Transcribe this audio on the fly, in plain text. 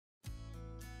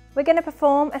We're going to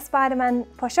perform a Spiderman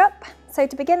push-up. So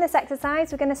to begin this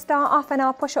exercise, we're going to start off in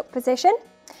our push-up position.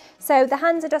 So the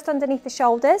hands are just underneath the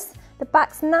shoulders, the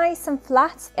back's nice and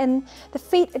flat, and the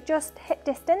feet are just hip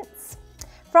distance.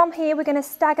 From here, we're going to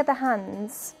stagger the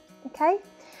hands, okay?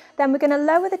 Then we're going to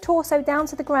lower the torso down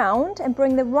to the ground and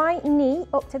bring the right knee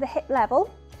up to the hip level,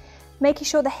 making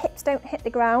sure the hips don't hit the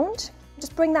ground.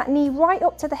 Just bring that knee right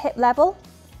up to the hip level,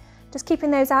 just keeping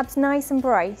those abs nice and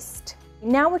braced.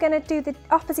 Now we're going to do the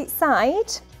opposite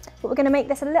side, but we're going to make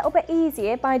this a little bit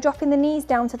easier by dropping the knees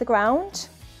down to the ground.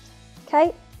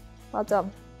 Okay, well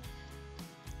done.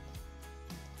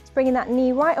 Just bringing that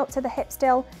knee right up to the hip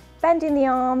still, bending the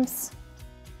arms,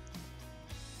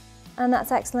 and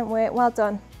that's excellent work, well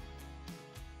done.